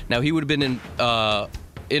 Mandaloon. Now he would have been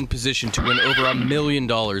in position to win over $1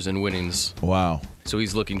 million in winnings. Wow. So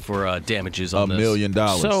he's looking for damages on $1 million.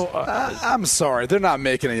 So I'm sorry, they're not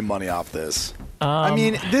making any money off this. I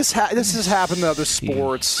mean, this has happened in other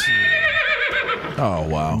sports. Oh,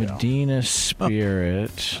 wow. Medina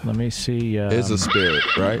Spirit. Let me see. It's a spirit,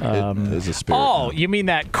 right? It's a spirit. Oh, you mean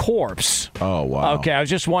that corpse? Oh, wow. Okay, I was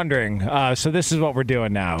just wondering. So this is what we're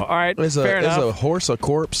doing now. All right, fair enough. Is a horse a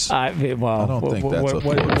corpse? Well, I don't think that's a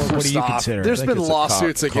horse. What do you consider? There's been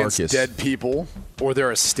lawsuits against dead people or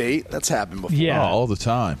their estate. That's happened before. Yeah, all the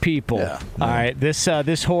time. People. Yeah. All right,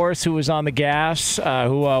 this horse who was on the gas,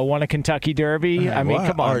 who won a Kentucky Derby. I mean,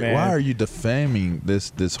 come on, man. Why are you defaming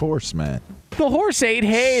this horse, man? The horse ate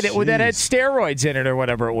hay that had steroids in it or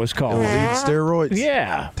whatever it was called. Steroids?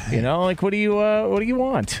 Yeah. Dang. You know, like what do you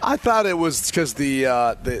want? I thought it was because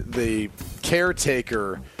the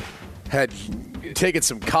caretaker had taken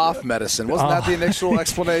some cough medicine. Wasn't that the initial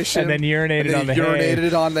explanation? And then urinated on the hay.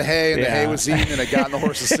 Urinated on the hay, and the hay was eaten, and it got in the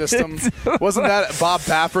horse's system. Wasn't that Bob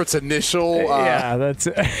Baffert's initial? That's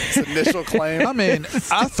initial claim. I mean,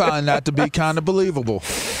 I find that to be kind of believable,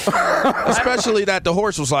 especially that the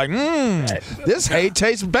horse was like, "This hay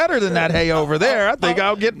tastes better than that hay over there. I think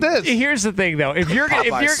I'll get this." Here's the thing, though: if you're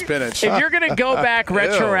gonna go back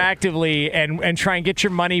retroactively and try and get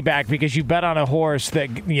your money back because you bet on a horse that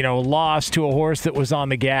lost to a horse horse that was on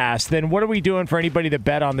the gas, then what are we doing for anybody that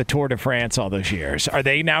bet on the Tour de France all those years? Are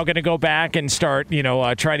they now going to go back and start,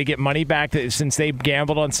 try to get money back since they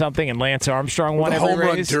gambled on something and Lance Armstrong won every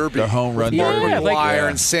race? The home run derby. Mark McGwire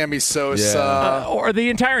and Sammy Sosa. Or the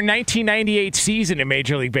entire 1998 season in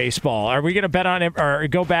Major League Baseball. Are we going to bet on it or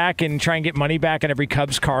go back and try and get money back on every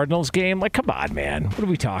Cubs-Cardinals game? Like, come on, man. What are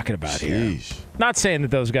we talking about here? Not saying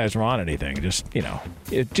that those guys were on anything. Just,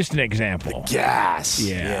 just an example. The gas.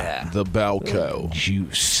 Yeah. The Balco.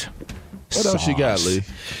 Juice. What else you got, Lee?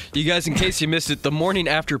 You guys, in case you missed it, the Morning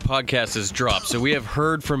After podcast has dropped. So we have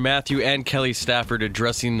heard from Matthew and Kelly Stafford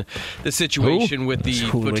addressing the situation with the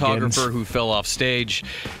photographer who fell off stage,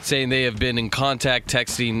 saying they have been in contact,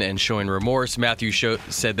 texting, and showing remorse. Matthew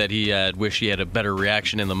said that he wished he had a better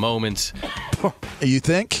reaction in the moment. You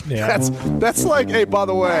think? Yeah. That's like, hey, by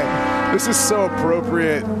the way, this is so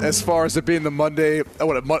appropriate as far as it being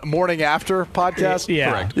the Morning After podcast?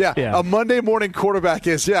 Yeah. Correct. Yeah. A Monday morning quarterback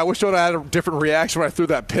is, I wish I would have had a different reaction when I threw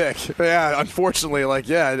that pick. Yeah, unfortunately, it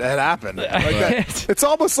happened. It's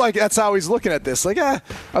almost like that's how he's looking at this. Like, I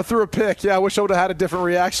threw a pick. Yeah, I wish I would have had a different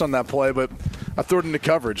reaction on that play, but I threw it into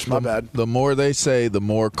coverage. My bad. The more they say, the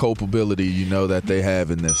more culpability that they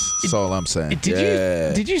have in this. That's all I'm saying.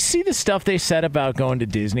 Did you see the stuff they said about going to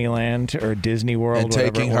Disneyland or Disney World? And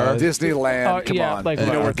taking her? Disneyland, come on. Like,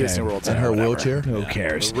 where Disney World's in her wheelchair? Who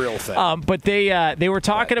cares? The real thing. But they were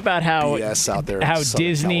talking about how out there how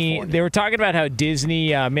Disney California. they were talking about how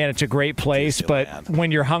Disney man, it's a great place, but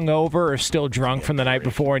when you're hungover or still drunk from the night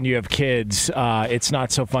before and you have kids, it's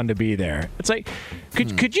not so fun to be there. It's like,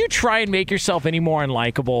 could you try and make yourself any more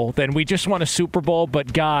unlikable than we just won a Super Bowl,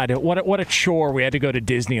 but God, what a chore we had to go to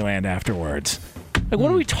Disneyland afterwards. Like,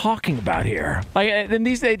 what are we talking about here? Like, and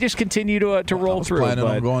they just continue to roll through. I'm planning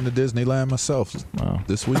on going to Disneyland myself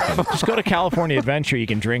this weekend. Just go to California Adventure. You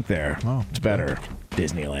can drink there. Oh, it's better.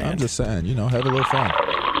 Disneyland. I'm just saying, have a little fun.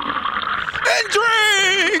 And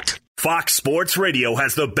drink! Fox Sports Radio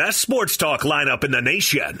has the best sports talk lineup in the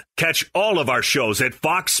nation. Catch all of our shows at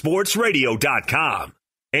foxsportsradio.com.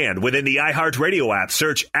 And within the iHeartRadio app,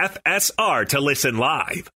 search FSR to listen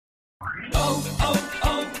live.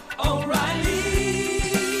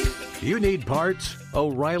 O'Reilly. You need parts?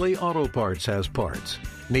 O'Reilly Auto Parts has parts.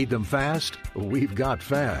 Need them fast? We've got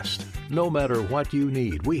fast. No matter what you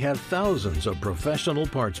need, we have thousands of professional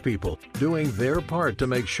parts people doing their part to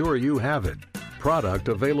make sure you have it. Product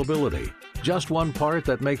availability. Just one part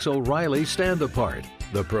that makes O'Reilly stand apart.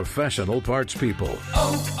 The professional parts people.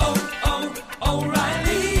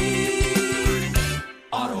 O'Reilly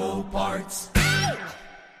Auto Parts.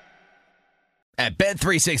 At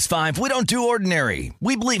Bet365, we don't do ordinary.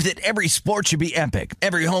 We believe that every sport should be epic.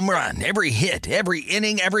 Every home run, every hit, every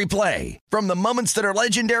inning, every play. From the moments that are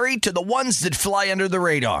legendary to the ones that fly under the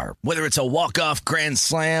radar. Whether it's a walk-off grand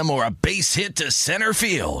slam or a base hit to center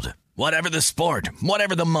field. Whatever the sport,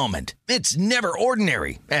 whatever the moment, it's never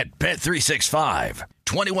ordinary at Bet365.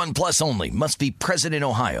 21 plus only. Must be present in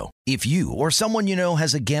Ohio. If you or someone you know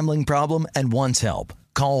has a gambling problem and wants help,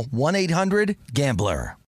 call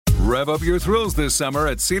 1-800-GAMBLER. Rev up your thrills this summer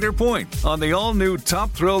at Cedar Point on the all-new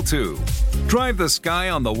Top Thrill 2. Drive the sky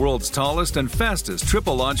on the world's tallest and fastest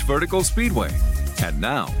triple-launch vertical speedway. And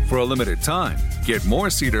now, for a limited time, get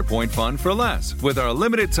more Cedar Point fun for less with our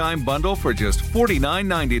limited-time bundle for just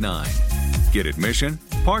 $49.99. Get admission,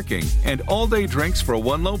 parking, and all-day drinks for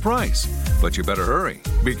one low price. But you better hurry,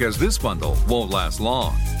 because this bundle won't last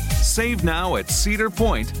long. Save now at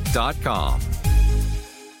cedarpoint.com.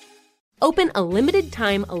 Open a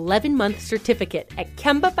limited-time 11-month certificate at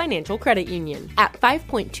Kemba Financial Credit Union. At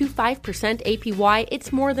 5.25% APY,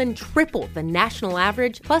 it's more than triple the national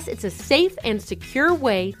average, plus it's a safe and secure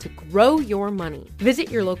way to grow your money.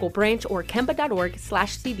 Visit your local branch or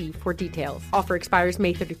kemba.org/cd for details. Offer expires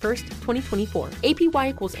May 31st, 2024. APY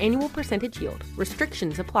equals annual percentage yield.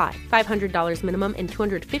 Restrictions apply. $500 minimum and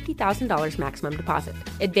 $250,000 maximum deposit.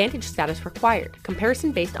 Advantage status required.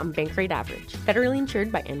 Comparison based on bank rate average. Federally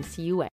insured by NCUA.